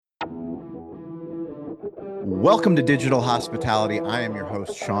Welcome to Digital Hospitality. I am your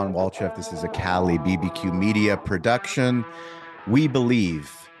host, Sean Walchef. This is a Cali BBQ Media production. We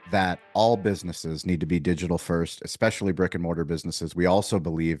believe that all businesses need to be digital first, especially brick and mortar businesses. We also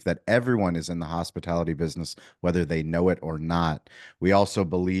believe that everyone is in the hospitality business, whether they know it or not. We also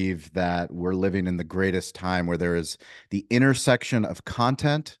believe that we're living in the greatest time where there is the intersection of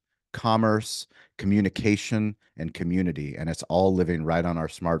content, commerce, communication, and community, and it's all living right on our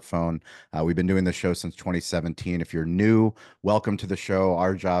smartphone. We've been doing the show since 2017. If you're new, welcome to the show.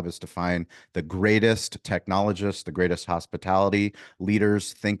 Our job is to find the greatest technologists, the greatest hospitality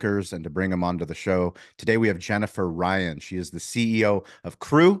leaders, thinkers, and to bring them onto the show. Today we have Jennifer Ryan. She is the CEO of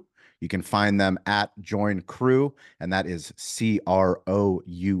Croux. You can find them at Join Croux, and that is Croux.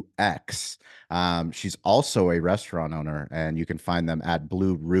 She's also a restaurant owner, and you can find them at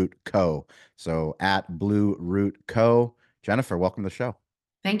Blue Root Co. So at Blue Root Co. Jennifer, welcome to the show.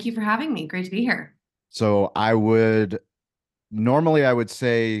 Thank you for having me. Great to be here. So normally I would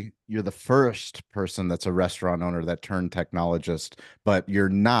say you're the first person that's a restaurant owner that turned technologist, but you're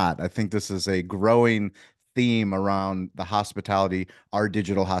not. I think this is a growing theme around the hospitality, our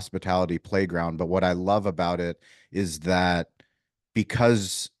digital hospitality playground. But what I love about it is that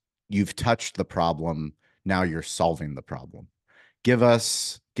because you've touched the problem, now you're solving the problem. Give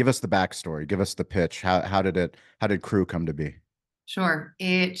us the backstory, give us the pitch. How did Croux come to be? Sure.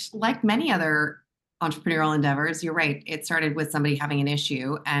 It, like many other entrepreneurial endeavors, you're right. It started with somebody having an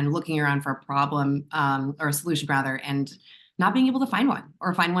issue and looking around for a problem, or a solution rather, and not being able to find one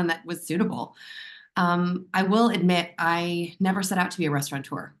or find one that was suitable. I will admit, I never set out to be a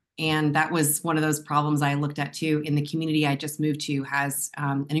restaurateur. And that was one of those problems I looked at too. In the community I just moved to has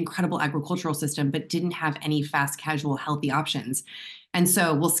an incredible agricultural system, but didn't have any fast, casual, healthy options. And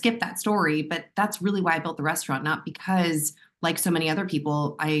so we'll skip that story, but that's really why I built the restaurant, not because, like so many other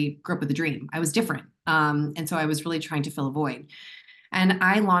people, I grew up with a dream. I was different. And so I was really trying to fill a void. And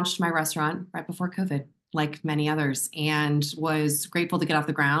I launched my restaurant right before COVID, like many others, and was grateful to get off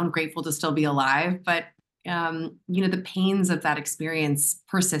the ground, grateful to still be alive. But the pains of that experience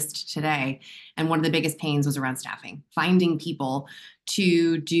persist today. And one of the biggest pains was around staffing, finding people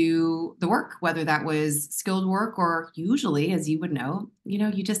to do the work, whether that was skilled work or usually, as you would know,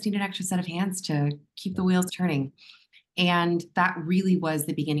 you just need an extra set of hands to keep the wheels turning. And that really was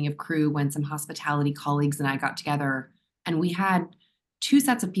the beginning of Croux when some hospitality colleagues and I got together and we had two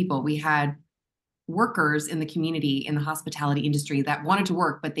sets of people. We had workers in the community in the hospitality industry that wanted to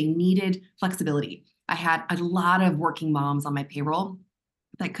work, but they needed flexibility. I had a lot of working moms on my payroll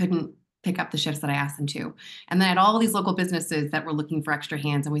that couldn't pick up the shifts that I asked them to. And then I had all these local businesses that were looking for extra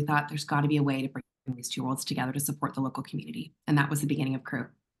hands. And we thought there's got to be a way to bring these two worlds together to support the local community. And that was the beginning of Croux.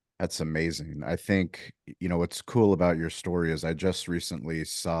 That's amazing. I think, what's cool about your story is I just recently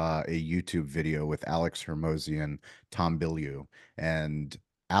saw a YouTube video with Alex Hermosi, Tom Bilyeu, and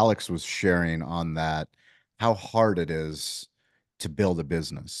Alex was sharing on that how hard it is to build a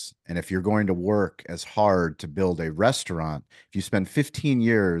business. And if you're going to work as hard to build a restaurant, if you spend 15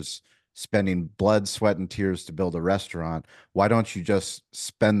 years spending blood, sweat, and tears to build a restaurant, why don't you just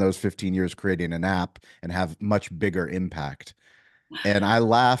spend those 15 years creating an app and have much bigger impact? And I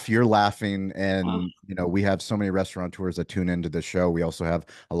laugh, you're laughing, Oh, and we have so many restaurateurs that tune into the show. We also have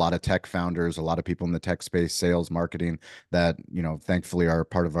a lot of tech founders, a lot of people in the tech space, sales, marketing, that thankfully are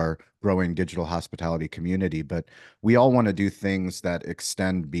part of our growing digital hospitality community. But we all want to do things that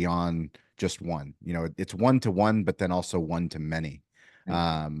extend beyond just one. It's one to one, but then also one to many.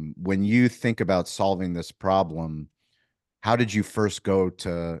 right. When you think about solving this problem, how did you first go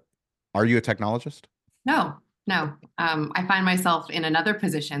to? Are you a technologist? No, no. I find myself in another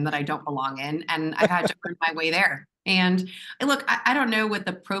position that I don't belong in, and I've had to earn my way there. And look, I don't know what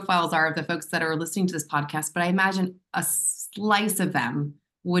the profiles are of the folks that are listening to this podcast, but I imagine a slice of them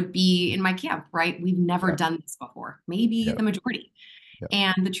would be in my camp, right? We've never Yeah, done this before, maybe yeah, the majority.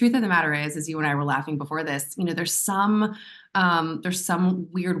 yeah. And the truth of the matter is, as you and I were laughing before this, there's some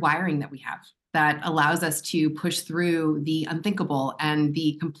weird wiring that we have that allows us to push through the unthinkable and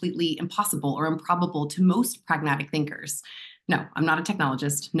the completely impossible or improbable to most pragmatic thinkers. No, I'm not a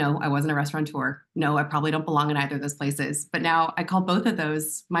technologist. No, I wasn't a restaurateur. No, I probably don't belong in either of those places. But now I call both of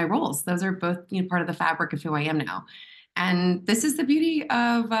those my roles. Those are both, part of the fabric of who I am now. And this is the beauty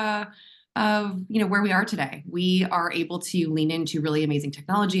of where we are today. We are able to lean into really amazing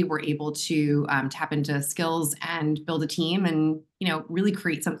technology. We're able to tap into skills and build a team and really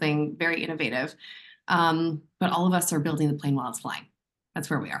create something very innovative. But all of us are building the plane while it's flying. That's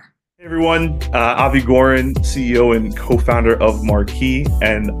where we are. Hey everyone, Avi Gorin, CEO and co-founder of Marquee,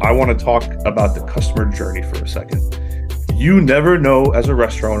 and I want to talk about the customer journey for a second. You never know as a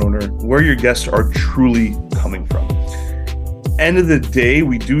restaurant owner where your guests are truly coming from. End of the day,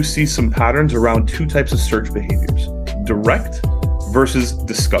 we do see some patterns around two types of search behaviors: direct versus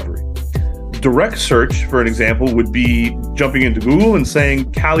discovery. Direct search, for an example, would be jumping into Google and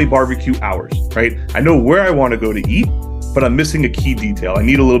saying Cali barbecue hours, right? I know where I want to go to eat, but I'm missing a key detail. I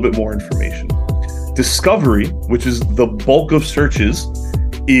need a little bit more information. Discovery, which is the bulk of searches,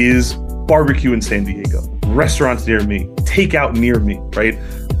 is barbecue in San Diego, restaurants near me, takeout near me, right?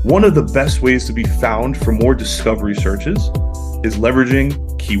 One of the best ways to be found for more discovery searches is leveraging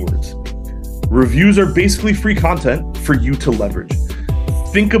keywords. Reviews are basically free content for you to leverage.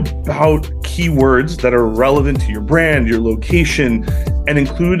 Think about keywords that are relevant to your brand, your location, and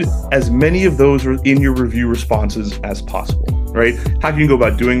include as many of those in your review responses as possible, right? How can you go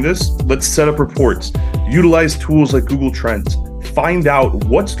about doing this? Let's set up reports, utilize tools like Google Trends, find out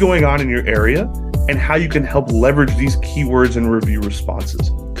what's going on in your area and how you can help leverage these keywords and review responses,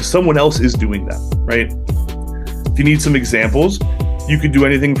 because someone else is doing that, right? If you need some examples, you could do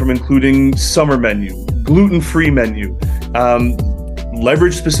anything from including summer menu, gluten-free menu,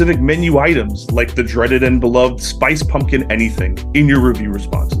 leverage specific menu items like the dreaded and beloved spice pumpkin anything in your review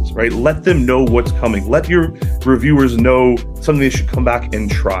responses, right? Let them know what's coming. Let your reviewers know something they should come back and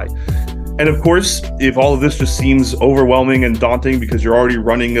try. And of course, if all of this just seems overwhelming and daunting because you're already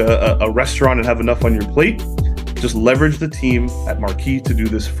running a restaurant and have enough on your plate, just leverage the team at Marquee to do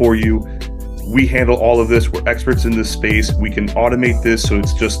this for you. We handle all of this. We're experts in this space. We can automate this so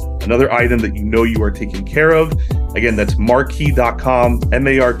it's just another item that you know you are taking care of. Again, that's marquee.com,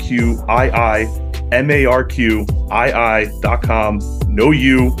 marquii.com. Know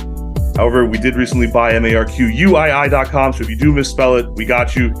you. However, we did recently buy marquii.com. So if you do misspell it, we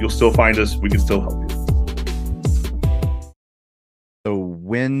got you. You'll still find us. We can still help you. So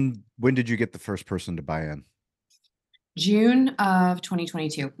when did you get the first person to buy in? June of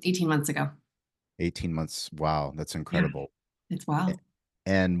 2022, 18 months ago. 18 months. Wow, that's incredible. Yeah, it's wild.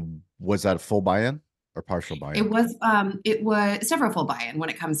 And was that a full buy-in or partial buy-in? It was it's never a full buy-in when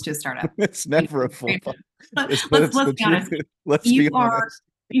it comes to a startup. It's never a full buy-in. Let's be honest.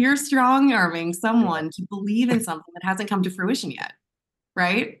 You're strong-arming someone to believe in something that hasn't come to fruition yet,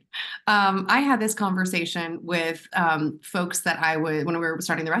 right? I had this conversation with folks that when we were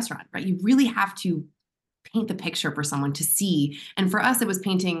starting the restaurant, right? You really have to paint the picture for someone to see. And for us, it was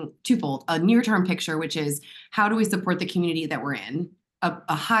painting twofold: a near-term picture, which is how do we support the community that we're in?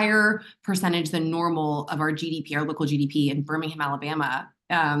 A higher percentage than normal of our GDP, our local GDP in Birmingham, Alabama,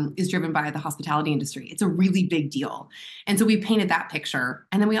 is driven by the hospitality industry. It's a really big deal. And so we painted that picture.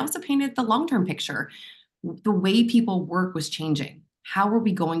 And then we also painted the long-term picture. The way people work was changing. How are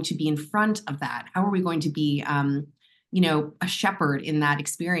we going to be in front of that? How are we going to be a shepherd in that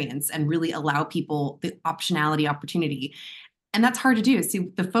experience and really allow people the opportunity? And that's hard to do.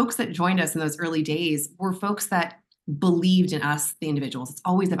 See, the folks that joined us in those early days were folks that believed in us, the individuals. It's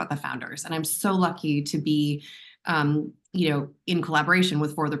always about the founders. And I'm so lucky to be, in collaboration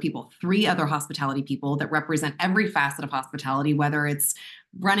with 4 other people, 3 other hospitality people that represent every facet of hospitality, whether it's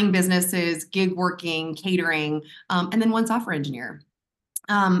running businesses, gig working, catering, and then 1 software engineer.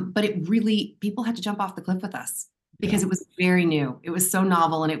 But it really, people had to jump off the cliff with us because it was very new. It was so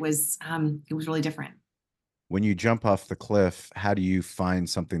novel, and it was really different. When you jump off the cliff, how do you find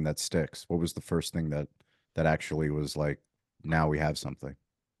something that sticks? What was the first thing that actually was like, now we have something?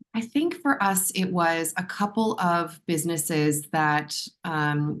 I think for us, it was a couple of businesses that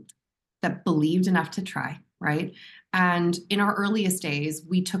believed enough to try, right? And in our earliest days,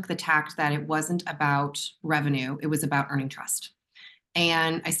 we took the tact that it wasn't about revenue, it was about earning trust.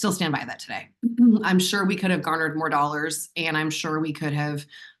 And I still stand by that today. I'm sure we could have garnered more dollars, and I'm sure we could have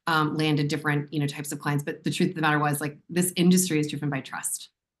landed different, types of clients. But the truth of the matter was, like, this industry is driven by trust.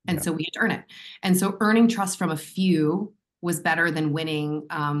 And so we had to earn it. And so earning trust from a few was better than winning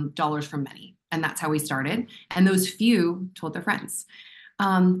dollars from many. And that's how we started. And those few told their friends.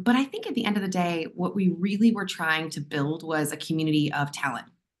 But I think at the end of the day, what we really were trying to build was a community of talent,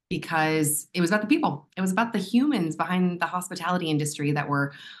 because it was about the people. It was about the humans behind the hospitality industry that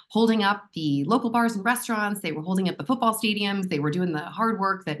were holding up the local bars and restaurants. They were holding up the football stadiums. They were doing the hard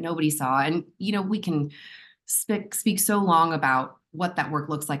work that nobody saw. And, we can speak so long about what that work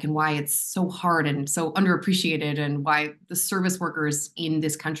looks like and why it's so hard and so underappreciated and why the service workers in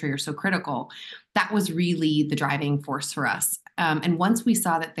this country are so critical. That was really the driving force for us. And once we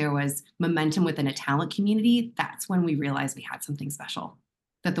saw that there was momentum within a talent community, that's when we realized we had something special,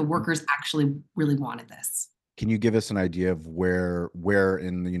 that the workers actually really wanted this. Can you give us an idea of where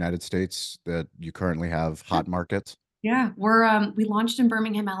in the United States that you currently have hot markets? Yeah, we launched in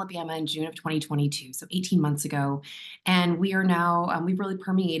Birmingham, Alabama in June of 2022, so 18 months ago. And we are now we've really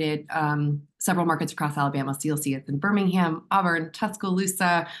permeated several markets across Alabama. So you'll see it in Birmingham, Auburn,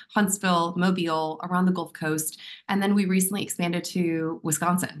 Tuscaloosa, Huntsville, Mobile, around the Gulf Coast. And then we recently expanded to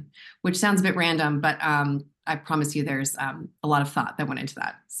Wisconsin, which sounds a bit random, but I promise you there's a lot of thought that went into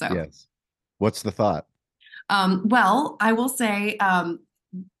that. So Yes. What's the thought? well, I will say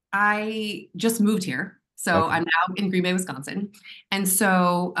I just moved here. So Okay. I'm now in Green Bay, Wisconsin. And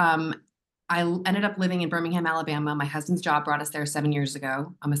so I ended up living in Birmingham, Alabama. My husband's job brought us there 7 years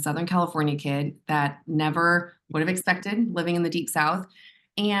ago. I'm a Southern California kid that never would have expected living in the Deep South.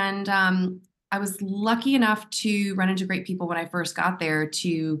 And I was lucky enough to run into great people when I first got there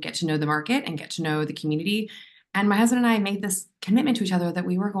to get to know the market and get to know the community. And my husband and I made this commitment to each other that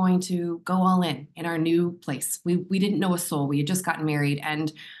we were going to go all in our new place. We didn't know a soul. We had just gotten married,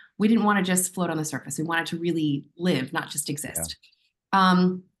 and we didn't want to just float on the surface. We wanted to really live, not just Yeah. exist.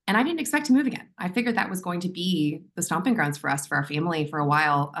 And I didn't expect to move again. I figured that was going to be the stomping grounds for us, for our family, for a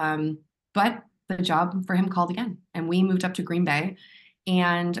while. But the job for him called again, and we moved up to Green Bay.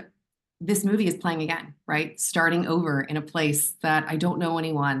 And this movie is playing again, right? Starting over in a place that I don't know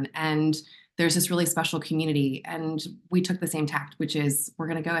anyone. And there's this really special community. And we took the same tact, which is we're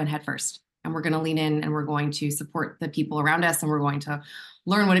going to go in head first, and we're going to lean in, and we're going to support the people around us, and we're going to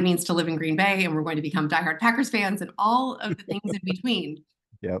learn what it means to live in Green Bay, and we're going to become diehard Packers fans and all of the things in between.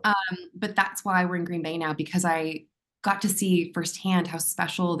 Yep. But that's why we're in Green Bay now, because I got to see firsthand how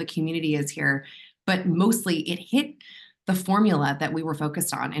special the community is here. But mostly it hit the formula that we were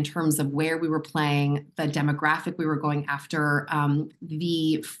focused on in terms of where we were playing, the demographic we were going after,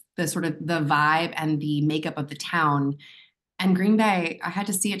 the sort of the vibe and the makeup of the town. And Green Bay, I had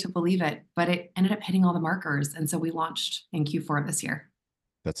to see it to believe it, but it ended up hitting all the markers. And so we launched in Q4 of this year.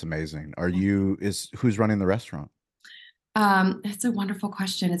 That's amazing. Who's running the restaurant? It's a wonderful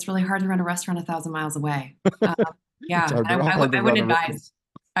question. It's really hard to run a restaurant 1,000 miles away. Uh, It's yeah, hard to I run wouldn't advise.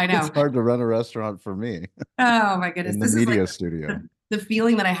 I it's know. hard to run a restaurant for me Oh my goodness. in the This is like media studio. the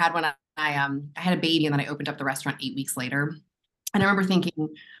feeling that I had when I had a baby and then I opened up the restaurant 8 weeks later. And I remember thinking,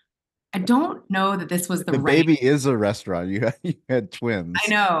 I don't know that this was the The right. baby is a restaurant. You had twins. I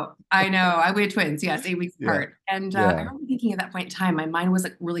know, I know. We had twins, yes, 8 weeks Yeah. apart. And I Yeah. remember thinking at that point in time, my mind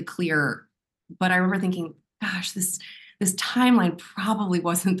wasn't really clear, but I remember thinking, gosh, this timeline probably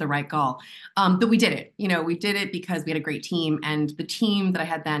wasn't the right call. But we did it. We did it because we had a great team, and the team that I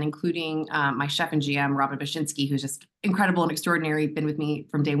had then, including my chef and GM, Robin Bashinsky, who's just incredible and extraordinary, been with me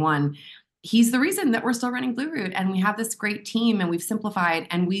from day one. He's the reason that we're still running Blue Root, and we have this great team, and we've simplified,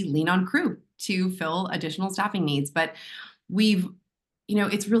 and we lean on Croux to fill additional staffing needs. But we've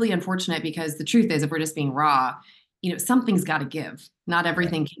it's really unfortunate because the truth is, if we're just being raw, something's got to give. Not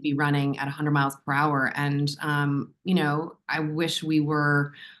everything can be running at 100 miles per hour. And, I wish we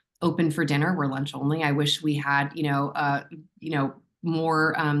were open for dinner. We're lunch only. I wish we had,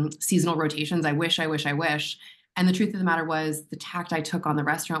 more seasonal rotations. I wish. And the truth of the matter was, the tact I took on the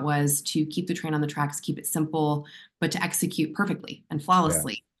restaurant was to keep the train on the tracks, keep it simple, but to execute perfectly and Yeah.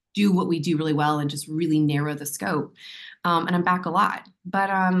 flawlessly, do what we do really well, and just really narrow the scope. And I'm back a lot, but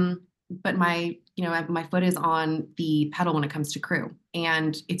my foot is on the pedal when it comes to Croux,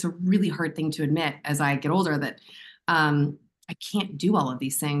 and it's a really hard thing to admit as I get older that I can't do all of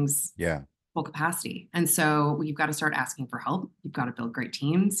these things Yeah. full capacity. And so you've got to start asking for help. You've got to build great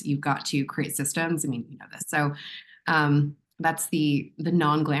teams. You've got to create systems. I mean, you know this. So that's the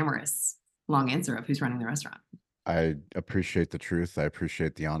non-glamorous long answer of who's running the restaurant. I appreciate the truth. I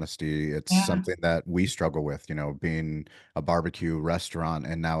appreciate the honesty. It's Yeah. something that we struggle with, being a barbecue restaurant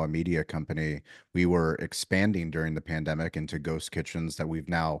and now a media company. We were expanding during the pandemic into ghost kitchens that we've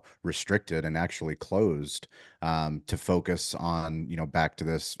now restricted and actually closed, to focus on, back to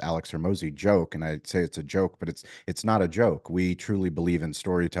this Alex Hermosi joke. And I'd say it's a joke, but it's not a joke. We truly believe in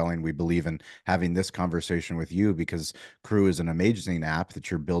storytelling. We believe in having this conversation with you because Croux is an amazing app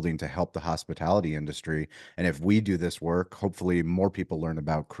that you're building to help the hospitality industry. And if we do this work, hopefully more people learn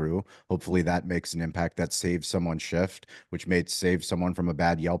about Croux. Hopefully that makes an impact that saves someone's shift, which may save someone from a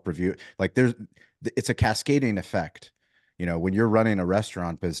bad Yelp review. Like it's a cascading effect. When you're running a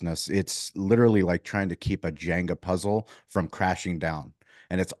restaurant business, it's literally like trying to keep a Jenga puzzle from crashing down.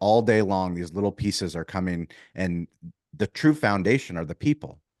 And it's all day long. These little pieces are coming, and the true foundation are the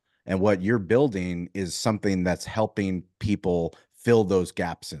people. And what you're building is something that's helping people fill those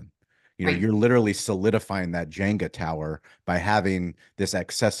gaps in. Right. You're literally solidifying that Jenga tower by having this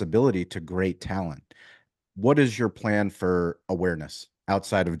accessibility to great talent. What is your plan for awareness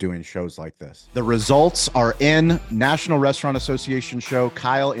outside of doing shows like this. The results are in. National Restaurant Association show.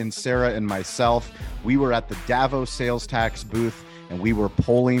 Kyle and Sarah and myself, we were at the Davos sales tax booth and we were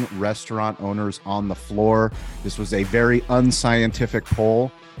polling restaurant owners on the floor. This was a very unscientific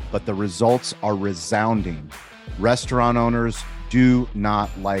poll, but the results are resounding. Restaurant owners do not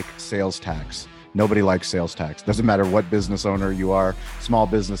like sales tax. Nobody likes sales tax. Doesn't matter what business owner you are, small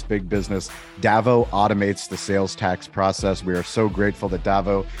business, big business. Davo automates the sales tax process. We are so grateful that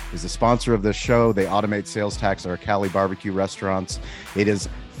Davo is the sponsor of this show. They automate sales tax at our Cali barbecue restaurants. It is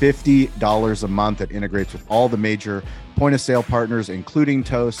 $50 a month. It integrates with all the major point of sale partners, including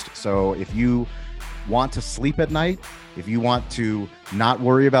Toast. So if you want to sleep at night, if you want to not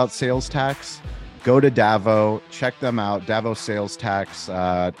worry about sales tax, go to Davo, check them out, Davo Sales Tax.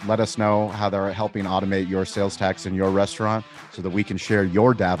 Let us know how they're helping automate your sales tax in your restaurant so that we can share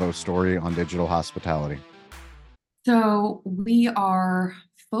your Davo story on digital hospitality. So we are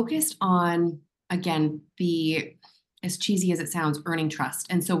focused on, again, as cheesy as it sounds, earning trust.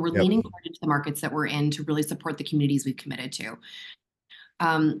 And so we're leaning hard into the markets that we're in to really support the communities we've committed to.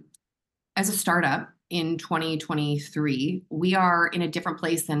 As a startup, in 2023, we are in a different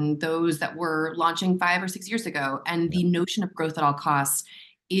place than those that were launching 5 or 6 years ago. And the notion of growth at all costs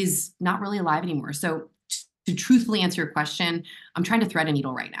is not really alive anymore. So to truthfully answer your question, I'm trying to thread a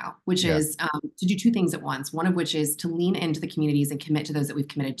needle right now, which is to do 2 things at once. One of which is to lean into the communities and commit to those that we've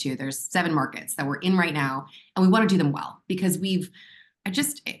committed to. There's 7 markets that we're in right now, and we want to do them well because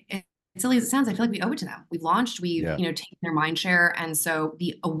silly as it sounds, I feel like we owe it to them. We've launched, we've taken their mind share. And so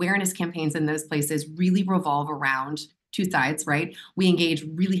the awareness campaigns in those places really revolve around 2 sides, right? We engage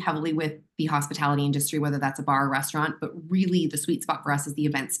really heavily with the hospitality industry, whether that's a bar or restaurant, but really the sweet spot for us is the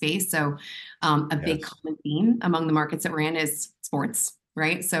event space. So big common theme among the markets that we're in is sports,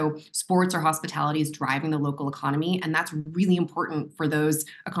 right? So sports or hospitality is driving the local economy, and that's really important for those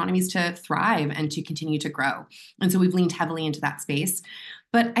economies to thrive and to continue to grow. And so we've leaned heavily into that space.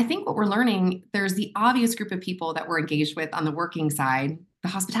 But I think what we're learning, there's the obvious group of people that we're engaged with on the working side, the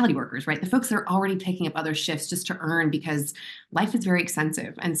hospitality workers, right? The folks that are already picking up other shifts just to earn because life is very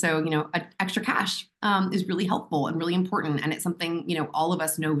expensive. And so, extra cash is really helpful and really important. And it's something, all of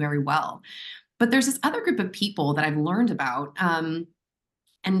us know very well. But there's this other group of people that I've learned about. And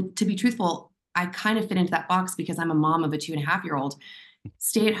to be truthful, I kind of fit into that box because I'm a mom of a 2.5-year-old.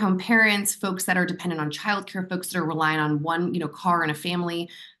 Stay-at-home parents, folks that are dependent on childcare, folks that are relying on one, car in a family.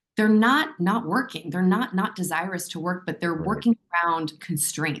 They're not working. They're not desirous to work, but they're working around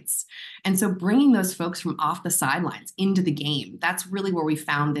constraints. And so bringing those folks from off the sidelines into the game, that's really where we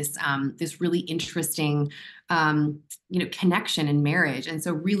found this really interesting, connection and marriage. And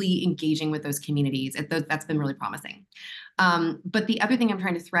so really engaging with those communities, that's been really promising. But the other thing I'm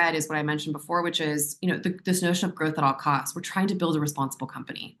trying to thread is what I mentioned before, which is, this notion of growth at all costs. We're trying to build a responsible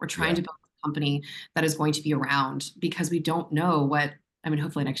company. We're trying to build a company that is going to be around because we don't know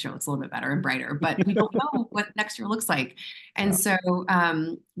hopefully next year looks a little bit better and brighter, but we don't know what next year looks like. And so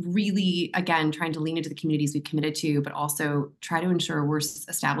really, again, trying to lean into the communities we've committed to, but also try to ensure we're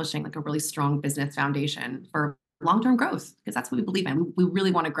establishing like a really strong business foundation for long-term growth, because that's what we believe in. We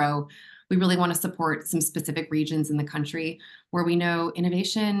really want to grow. We really want to support some specific regions in the country where we know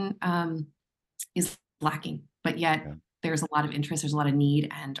innovation is lacking, but yet there's a lot of interest, there's a lot of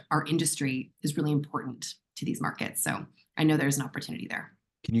need, and our industry is really important to these markets. So I know there's an opportunity there.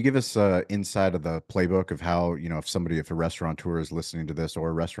 Can you give us inside of the playbook of how, if a restaurateur is listening to this or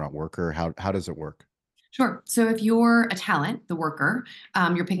a restaurant worker, how does it work? Sure. So if you're a talent, the worker,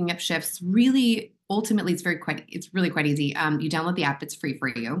 you're picking up shifts, really, ultimately, it's really quite easy. You download the app, it's free for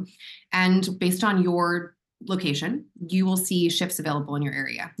you. And based on your location, you will see shifts available in your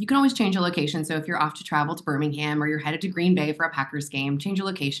area. You can always change your location. So if you're off to travel to Birmingham or you're headed to Green Bay for a Packers game, change your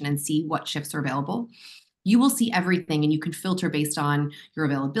location and see what shifts are available. You will see everything, and you can filter based on your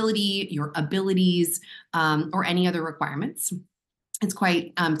availability, your abilities, or any other requirements. It's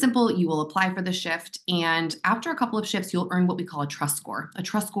quite simple. You will apply for the shift, and after a couple of shifts, you'll earn what we call a trust score. A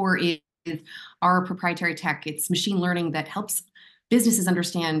trust score is our proprietary tech. It's machine learning that helps businesses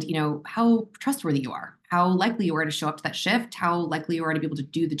understand, how trustworthy you are, how likely you are to show up to that shift, how likely you are to be able to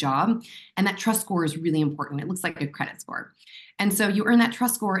do the job. And that trust score is really important. It looks like a credit score. And so you earn that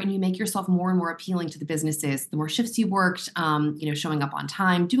trust score and you make yourself more and more appealing to the businesses. The more shifts you worked, showing up on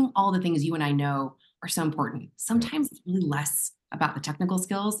time, doing all the things you and I know are so important. Sometimes it's really less about the technical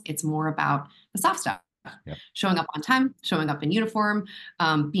skills. It's more about the soft stuff. Yep. Showing up on time, showing up in uniform,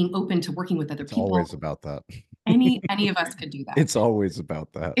 being open to working with other people. It's always about that. Any of us could do that. It's always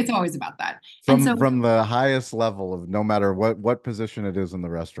about that. It's always about that. From the highest level of no matter what position it is in the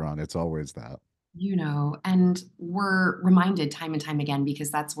restaurant, it's always that. And we're reminded time and time again, because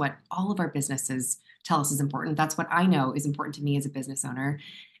that's what all of our businesses tell us is important. That's what I know is important to me as a business owner.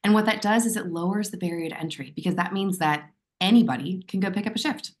 And what that does is it lowers the barrier to entry, because that means that anybody can go pick up a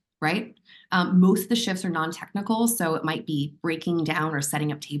shift, right? Most of the shifts are non-technical, so it might be breaking down or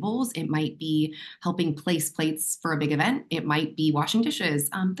setting up tables. It might be helping place plates for a big event. It might be washing dishes.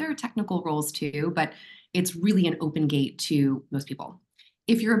 There are technical roles too, but it's really an open gate to most people.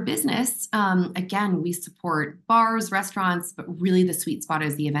 If you're a business, again, we support bars, restaurants, but really the sweet spot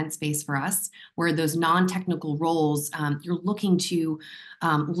is the event space for us, where those non-technical roles, you're looking to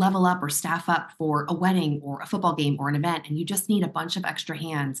level up or staff up for a wedding or a football game or an event, and you just need a bunch of extra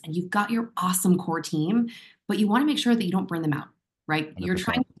hands, and you've got your awesome core team, but you want to make sure that you don't burn them out. Right? You're 100%.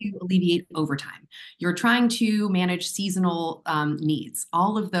 trying to alleviate overtime. You're trying to manage seasonal needs.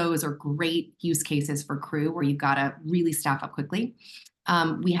 All of those are great use cases for Croux, where you've got to really staff up quickly.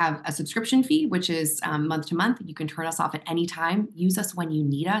 We have a subscription fee, which is month to month. You can turn us off at any time. Use us when you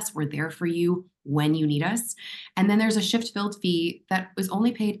need us. We're there for you when you need us. And then there's a shift filled fee that is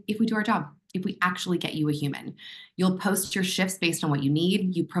only paid if we do our job, if we actually get you a human. You'll post your shifts based on what you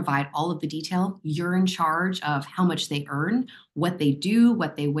need. You provide all of the detail. You're in charge of how much they earn, what they do,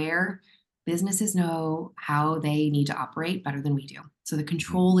 what they wear. Businesses know how they need to operate better than we do. So the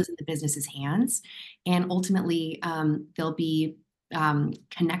control is in the business's hands. And ultimately, they'll be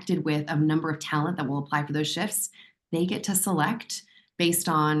connected with a number of talent that will apply for those shifts. They get to select based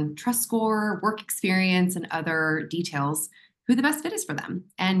on trust score, work experience, and other details who the best fit is for them.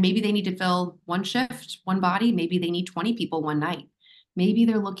 And maybe they need to fill one shift, one body. Maybe they need 20 people one night. Maybe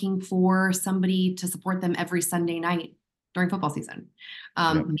they're looking for somebody to support them every Sunday night during football season.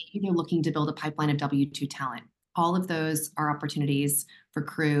 Yep. Maybe they're looking to build a pipeline of W-2 talent. All of those are opportunities for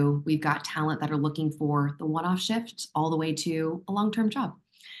Croux. We've got talent that are looking for the one-off shift all the way to a long-term job.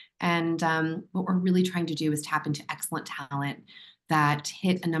 And what we're really trying to do is tap into excellent talent that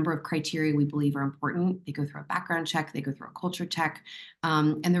hit a number of criteria we believe are important. They go through a background check, they go through a culture check,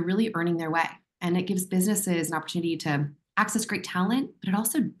 and they're really earning their way. And it gives businesses an opportunity to access great talent, but it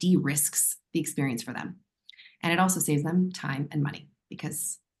also de-risks the experience for them. And it also saves them time and money,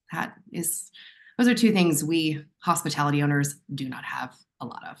 because those are two things we hospitality owners do not have a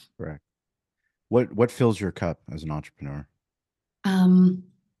lot of. Correct. What fills your cup as an entrepreneur?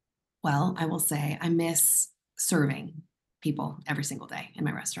 Well, I will say I miss serving people every single day in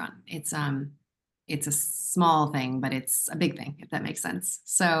my restaurant. It's a small thing, but it's a big thing, if that makes sense.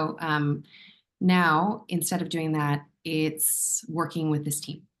 So now, instead of doing that, it's working with this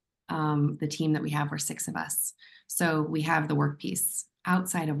team. The team that we have, we're 6 of us. So we have the work piece.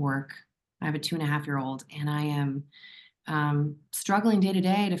 Outside of work, I have a 2.5-year-old, and I am struggling day to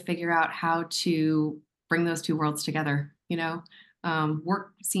day to figure out how to bring those two worlds together.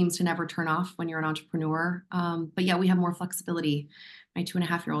 Work seems to never turn off when you're an entrepreneur, but yeah, we have more flexibility. My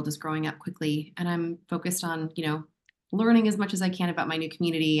 2.5-year-old is growing up quickly, and I'm focused on, learning as much as I can about my new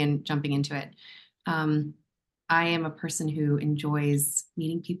community and jumping into it. I am a person who enjoys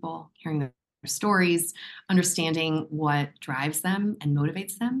meeting people, hearing their stories, understanding what drives them and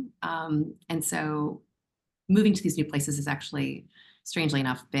motivates them. And so moving to these new places has actually, strangely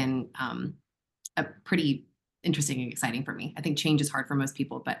enough, been a pretty interesting and exciting for me. I think change is hard for most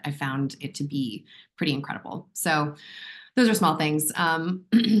people, but I found it to be pretty incredible. So those are small things.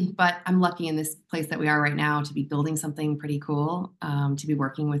 But I'm lucky in this place that we are right now to be building something pretty cool, to be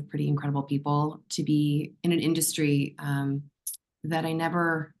working with pretty incredible people, to be in an industry that I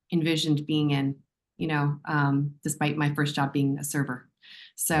never envisioned being in, despite my first job being a server.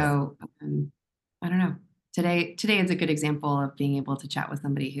 So I don't know. Today is a good example of being able to chat with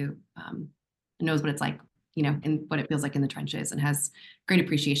somebody who knows what it's like, and what it feels like in the trenches, and has great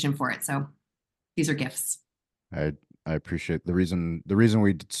appreciation for it. So these are gifts. I appreciate the reason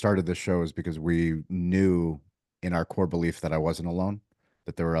we started this show is because we knew in our core belief that I wasn't alone,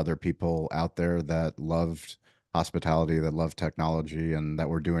 that there were other people out there that loved hospitality, that loved technology, and that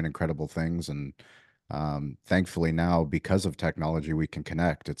were doing incredible things. And thankfully now, because of technology, we can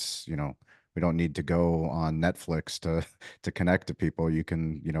connect. It's, we don't need to go on Netflix to connect to people. You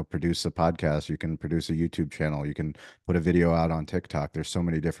can, produce a podcast, you can produce a YouTube channel, you can put a video out on TikTok. There's so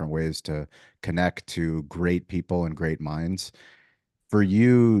many different ways to connect to great people and great minds. For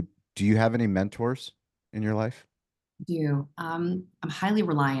you, do you have any mentors in your life? I do. I'm highly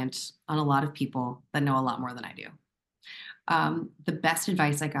reliant on a lot of people that know a lot more than I do. The best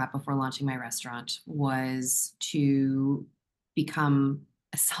advice I got before launching my restaurant was to become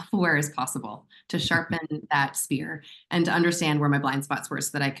as self-aware as possible, to sharpen that spear and to understand where my blind spots were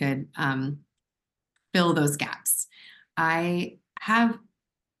so that I could fill those gaps. I have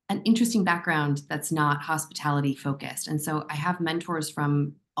an interesting background that's not hospitality focused. And so I have mentors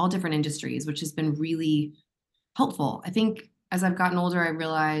from all different industries, which has been really helpful. I think as I've gotten older, I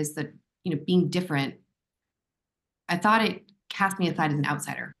realized that, being different, I thought it cast me aside as an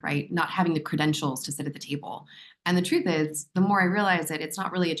outsider, right? Not having the credentials to sit at the table. And the truth is, the more I realize that it's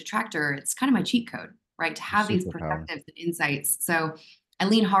not really a detractor, it's kind of my cheat code, right? To have these Superpower. perspectives and insights. So I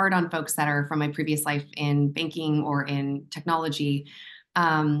lean hard on folks that are from my previous life in banking or in technology.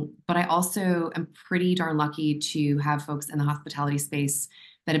 But I also am pretty darn lucky to have folks in the hospitality space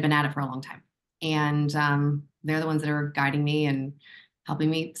that have been at it for a long time. And they're the ones that are guiding me and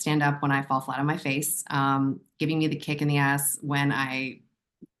helping me stand up when I fall flat on my face, giving me the kick in the ass when I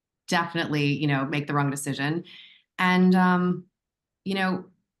definitely, make the wrong decision. And,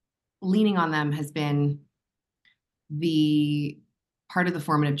 leaning on them has been the part of the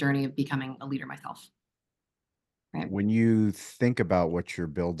formative journey of becoming a leader myself. Right. When you think about what you're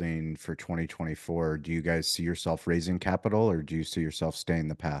building for 2024, do you guys see yourself raising capital, or do you see yourself staying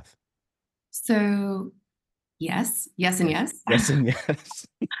the path? So yes, and yes. Yes and yes.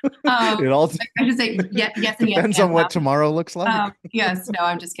 Um, It all I should say yes and yes. depends on what tomorrow looks like. Yes, no,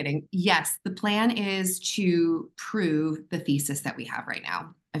 I'm just kidding. Yes, the plan is to prove the thesis that we have right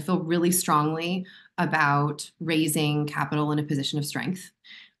now. I feel really strongly about raising capital in a position of strength.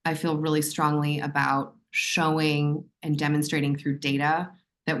 I feel really strongly about showing and demonstrating through data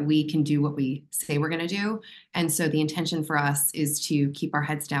that we can do what we say we're going to do. And so the intention for us is to keep our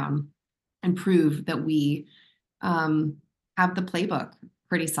heads down and prove that we have the playbook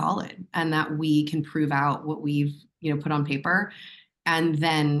pretty solid and that we can prove out what we've put on paper, and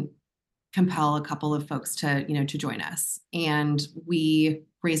then compel a couple of folks to to join us. And we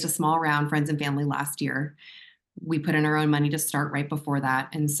raised a small round, friends and family, last year. We put in our own money to start right before that,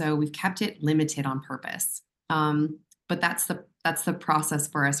 and so we've kept it limited on purpose. But that's the process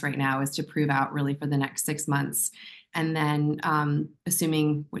for us right now, is to prove out really for the next 6 months. And then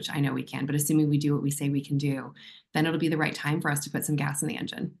assuming, which I know we can, but assuming we do what we say we can do, then it'll be the right time for us to put some gas in the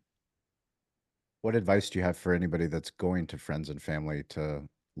engine. What advice do you have for anybody that's going to friends and family to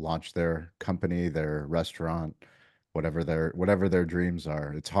launch their company, their restaurant, whatever their dreams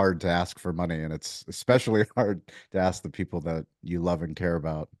are? It's hard to ask for money, and it's especially hard to ask the people that you love and care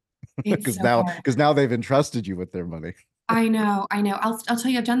about, It's because so now hard. because now they've entrusted you with their mone. I know. I'll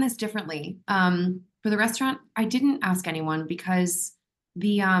tell you, I've done this differently. For the restaurant, I didn't ask anyone because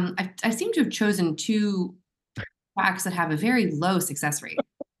I seem to have chosen two tracks that have a very low success rate.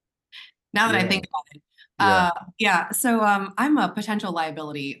 Now that I Yeah. think about it. Yeah. Yeah. So I'm a potential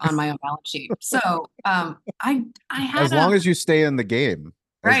liability on my own balance sheet. So I had As long as you stay in the game,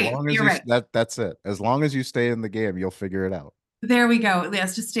 as right. long as You're you right. that's it. As long as you stay in the game, you'll figure it out. There we go.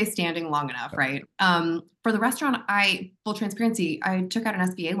 Let's just stay standing long enough, right? For the restaurant, full transparency, I took out an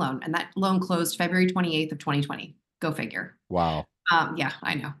SBA loan, and that loan closed February 28th of 2020. Go figure. Wow. Yeah,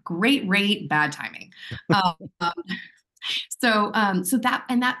 I know. Great rate, bad timing. Um, so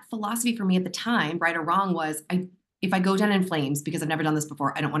that philosophy for me at the time, right or wrong, was if I go down in flames because I've never done this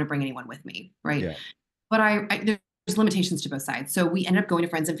before, I don't want to bring anyone with me, right? Yeah. But there's limitations to both sides. So we ended up going to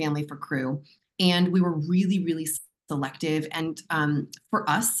friends and family for Croux, and we were really, really selective. And for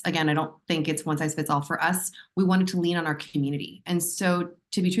us, again, I don't think it's one size fits all. For us, we wanted to lean on our community. And so,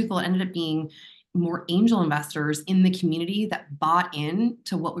 to be truthful, it ended up being more angel investors in the community that bought in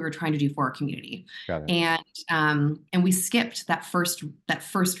to what we were trying to do for our community. Got it. And we skipped that first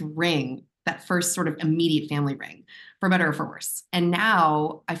ring, that first sort of immediate family ring, for better or for worse. And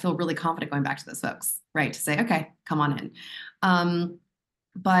now I feel really confident going back to those folks, right? To say, okay, come on in.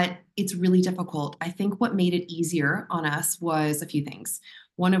 But it's really difficult. I think what made it easier on us was a few things.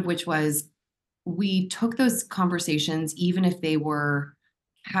 One of which was we took those conversations, even if they were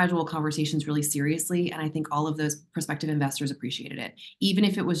casual conversations, really seriously. And I think all of those prospective investors appreciated it. Even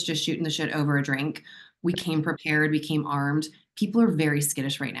if it was just shooting the shit over a drink, we came prepared, we came armed. People are very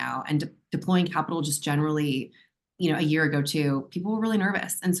skittish right now, and deploying capital just generally, a year ago too, people were really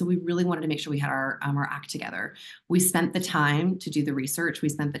nervous. And so we really wanted to make sure we had our act together. We spent the time to do the research. We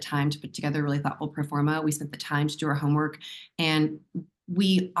spent the time to put together a really thoughtful pro forma. We spent the time to do our homework. And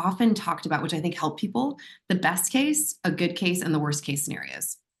we often talked about, which I think helped people, the best case, a good case, and the worst case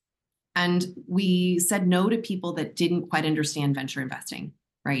scenarios. And we said no to people that didn't quite understand venture investing,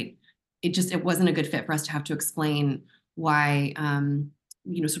 right? It wasn't a good fit for us to have to explain why,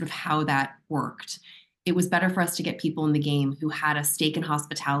 sort of how that worked. It was better for us to get people in the game who had a stake in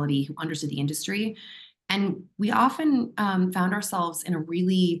hospitality, who understood the industry. And we often found ourselves in a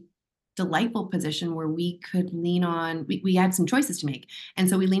really delightful position where we could lean on, we had some choices to make. And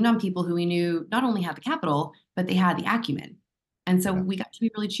so we leaned on people who we knew not only had the capital, but they had the acumen. And so Yeah. we got to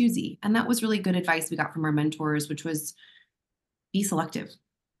be really choosy. And that was really good advice we got from our mentors, which was be selective.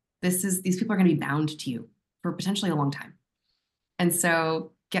 These people are going to be bound to you for potentially a long time. And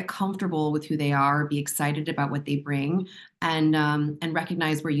so get comfortable with who they are, be excited about what they bring, and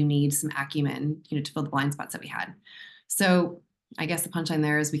recognize where you need some acumen, to fill the blind spots that we had. So I guess the punchline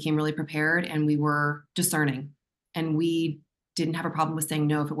there is we came really prepared and we were discerning, and we didn't have a problem with saying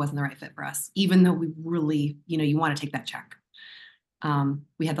no if it wasn't the right fit for us, even though we really, you want to take that check.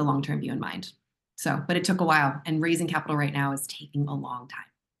 We had the long-term view in mind. So, but it took a while, and raising capital right now is taking a long time.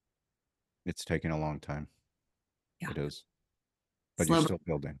 It's taking a long time. Yeah. It is. But Slow, you're still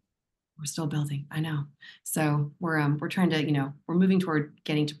building. we're still building. I know. So we're trying to, we're moving toward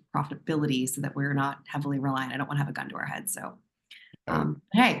getting to profitability so that we're not heavily reliant. I don't want to have a gun to our head. So,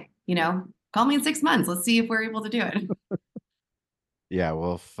 hey, call me in 6 months. Let's see if we're able to do it. Yeah,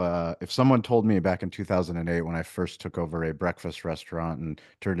 well, if someone told me back in 2008 when I first took over a breakfast restaurant and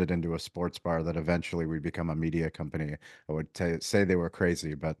turned it into a sports bar that eventually we'd become a media company, I would say they were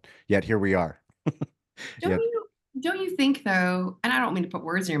crazy, but yet here we are. Don't Yet you don't you think though, and I don't mean to put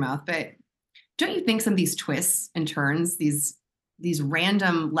words in your mouth, but don't you think some of these twists and turns, these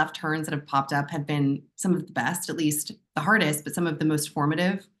random left turns that have popped up have been some of the best, at least the hardest, but some of the most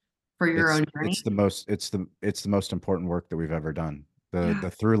formative for your own journey? it's the most important work that we've ever done. The Yeah.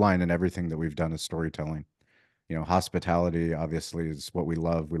 the through line in everything that we've done is storytelling. Hospitality obviously is what we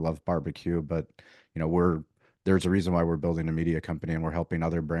love. We love barbecue, but there's a reason why we're building a media company and we're helping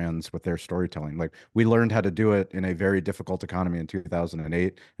other brands with their storytelling. Like we learned how to do it in a very difficult economy in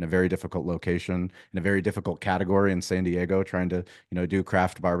 2008, in a very difficult location, in a very difficult category in San Diego, trying to, do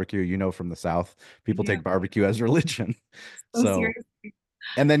craft barbecue. From the South, people Yeah. take barbecue as religion. So So serious.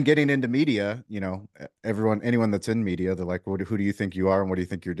 and then getting into media, anyone that's in media, they're like, who do you think you are and what do you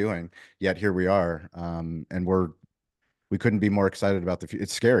think you're doing? Yet here we are. And we couldn't be more excited about the future.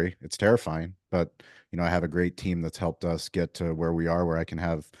 It's scary, it's terrifying, but I have a great team that's helped us get to where we are, where I can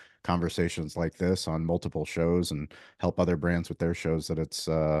have conversations like this on multiple shows and help other brands with their shows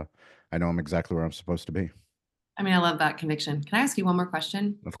that I know I'm exactly where I'm supposed to be. I mean, I love that conviction. Can I ask you one more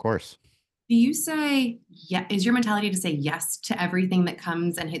question? Of course. Do you say, yeah, is your mentality to say yes to everything that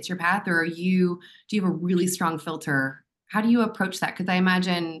comes and hits your path, or do you have a really strong filter? How do you approach that? Because I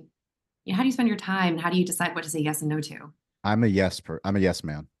imagine, how do you spend your time? How do you decide what to say yes and no to? I'm a yes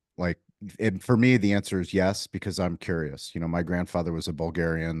man. Like for me, the answer is yes, because I'm curious. My grandfather was a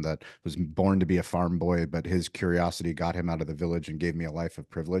Bulgarian that was born to be a farm boy, but his curiosity got him out of the village and gave me a life of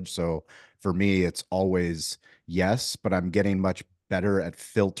privilege. So for me, it's always yes, but I'm getting much better at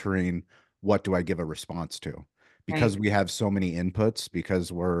filtering what do I give a response to. Because Right. we have so many inputs,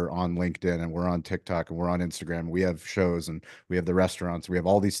 because we're on LinkedIn and we're on TikTok and we're on Instagram, we have shows and we have the restaurants, we have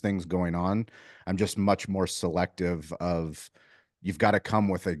all these things going on. I'm just much more selective of you've got to come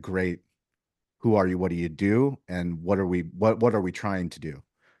with a great who are you, what do you do, and what are we trying to do?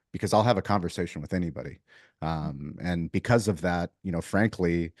 Because I'll have a conversation with anybody. And because of that,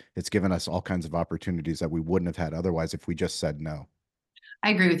 frankly, it's given us all kinds of opportunities that we wouldn't have had otherwise if we just said no. I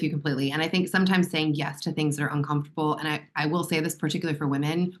agree with you completely. And I think sometimes saying yes to things that are uncomfortable, and I will say this particularly for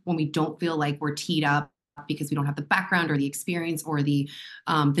women, when we don't feel like we're teed up because we don't have the background or the experience or the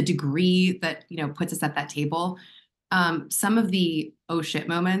degree that puts us at that table. Some of the oh shit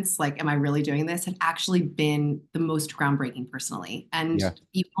moments, like, am I really doing this, have actually been the most groundbreaking personally. And Yeah.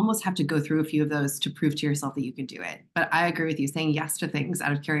 you almost have to go through a few of those to prove to yourself that you can do it. But I agree with you. Saying yes to things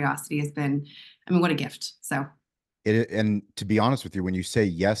out of curiosity has been, I mean, what a gift. So And to be honest with you, when you say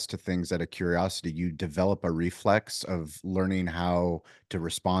yes to things out of curiosity, you develop a reflex of learning how to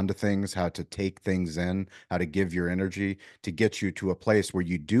respond to things, how to take things in, how to give your energy to get you to a place where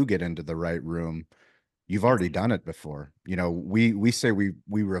you do get into the right room. You've yes. already done it before. We say we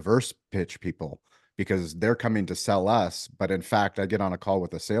reverse pitch people because they're coming to sell us, but in fact, I get on a call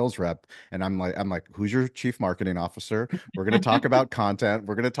with a sales rep and I'm like, who's your chief marketing officer? We're going to talk about content.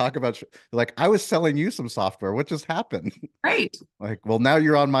 We're going to talk about like I was selling you some software. What just happened? Right. Like, well, now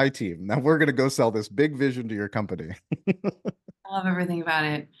you're on my team. Now we're going to go sell this big vision to your company. I love everything about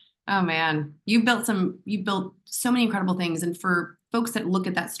it. Oh man, you built so many incredible things. And for folks that look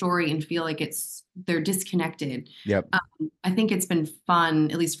at that story and feel like they're disconnected, Yep. I think it's been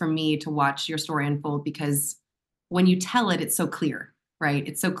fun, at least for me, to watch your story unfold because when you tell it, it's so clear, right?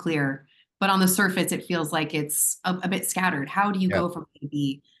 It's so clear. But on the surface, it feels like it's a bit scattered. How do you Yep. go from A to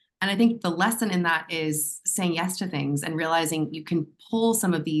B? And I think the lesson in that is saying yes to things and realizing you can pull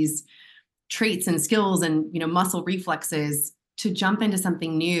some of these traits and skills and muscle reflexes to jump into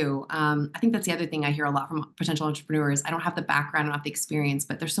something new. I think that's the other thing I hear a lot from potential entrepreneurs. I don't have the background, I don't have the experience,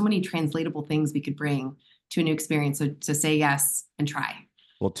 but there's so many translatable things we could bring to a new experience. So say yes and try.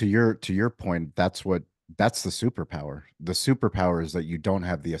 Well, to your point, that's the superpower. The superpower is that you don't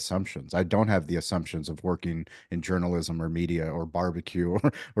have the assumptions. I don't have the assumptions of working in journalism or media or barbecue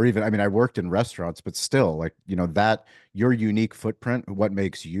or even, I mean, I worked in restaurants, but still, like, that your unique footprint, what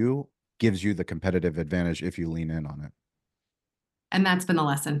makes you gives you the competitive advantage if you lean in on it. And that's been the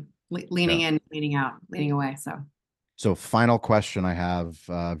lesson, leaning Yeah. in, leaning out, leaning away. So final question I have,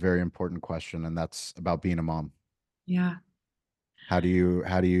 a very important question, and that's about being a mom. Yeah. How do you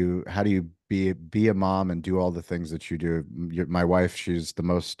be a mom and do all the things that you do? My wife, she's the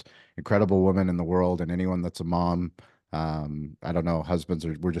most incredible woman in the world, and anyone that's a mom, I don't know,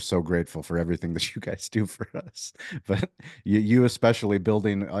 we're just so grateful for everything that you guys do for us. But you especially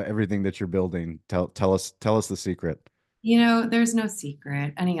building everything that you're building. Tell us the secret. There's no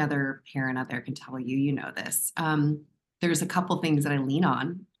secret. Any other parent out there can tell you, this. There's a couple things that I lean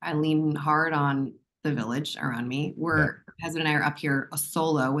on. I lean hard on the village around me. Yeah, My husband and I are up here a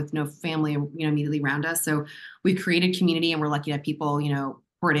solo with no family, immediately around us. So we created community and we're lucky to have people,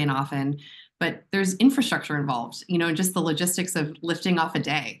 poured in often. But there's infrastructure involved, and just the logistics of lifting off a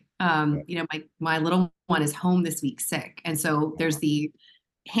day. yeah. My little one is home this week sick. And so there's the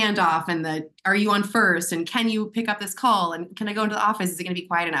handoff and the are you on first and can you pick up this call and can I go into the office, is it going to be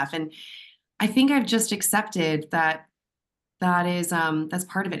quiet enough? And I think I've just accepted that's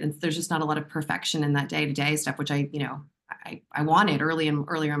part of it, and there's just not a lot of perfection in that day-to-day stuff, which I wanted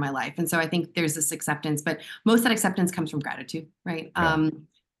earlier in my life. And so I think there's this acceptance, but most of that acceptance comes from gratitude, right? Yeah.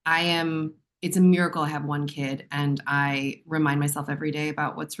 It's a miracle I have one kid, and I remind myself every day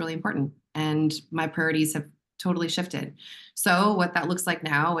about what's really important, and my priorities have totally shifted. So what that looks like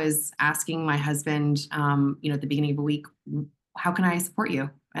now is asking my husband, at the beginning of a week, how can I support you?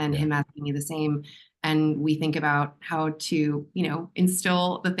 And Yeah. him asking me the same. And we think about how to,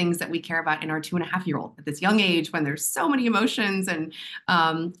 instill the things that we care about in our 2.5-year-old at this young age when there's so many emotions and,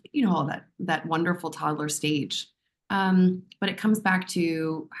 all that wonderful toddler stage. But it comes back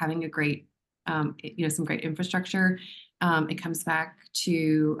to having a great, some great infrastructure. It comes back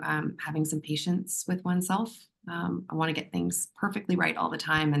to having some patience with oneself. I want to get things perfectly right all the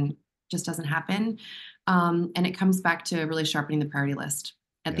time, and it just doesn't happen. And it comes back to really sharpening the priority list.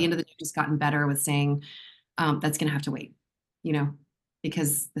 At the Yeah. end of the day, just gotten better with saying that's going to have to wait, you know,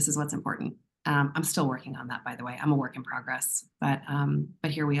 because this is what's important. I'm still working on that, by the way. I'm a work in progress, but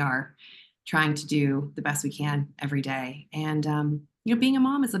here we are, trying to do the best we can every day. And being a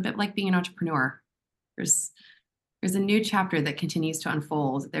mom is a bit like being an entrepreneur. There's there's a new chapter that continues to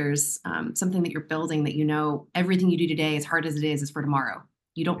unfold. There's something that you're building that everything you do today, as hard as it is for tomorrow.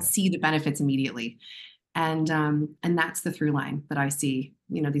 You don't Yeah. see the benefits immediately, and that's the through line that I see.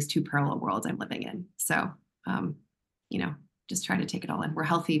 These two parallel worlds I'm living in. So, um, just try to take it all in. We're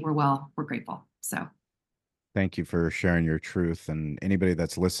healthy, we're well, we're grateful. So. Thank you for sharing your truth. And anybody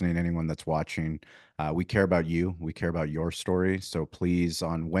that's listening, anyone that's watching, we care about you. We care about your story. So please,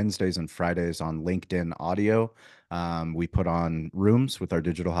 on Wednesdays and Fridays on LinkedIn Audio, we put on rooms with our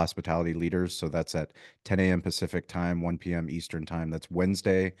digital hospitality leaders. So that's at 10 a.m. Pacific time, 1 p.m. Eastern time. That's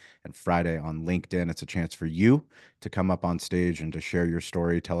Wednesday and Friday on LinkedIn. It's a chance for you to come up on stage and to share your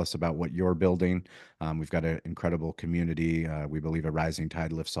story. Tell us about what you're building. We've got an incredible community. We believe a rising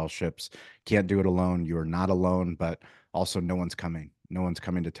tide lifts all ships. Can't do it alone. You are not alone, but also no one's coming. No one's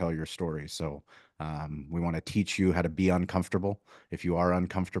coming to tell your story. So we want to teach you how to be uncomfortable. If you are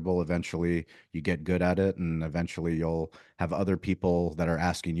uncomfortable, eventually you get good at it, and eventually you'll have other people that are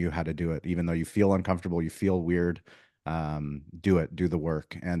asking you how to do it. Even though you feel uncomfortable, you feel weird, do it, do the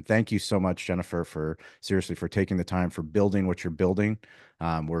work. And thank you so much, Jennifer, for seriously for taking the time for building what you're building.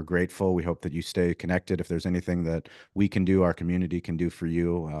 We're grateful. We hope that you stay connected. If there's anything that we can do, our community can do for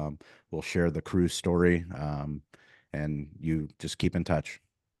you, we'll share the Croux story, and you just keep in touch.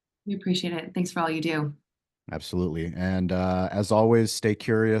 We appreciate it. Thanks for all you do. Absolutely. And as always, stay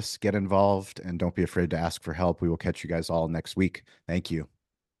curious, get involved, and don't be afraid to ask for help. We will catch you guys all next week. Thank you.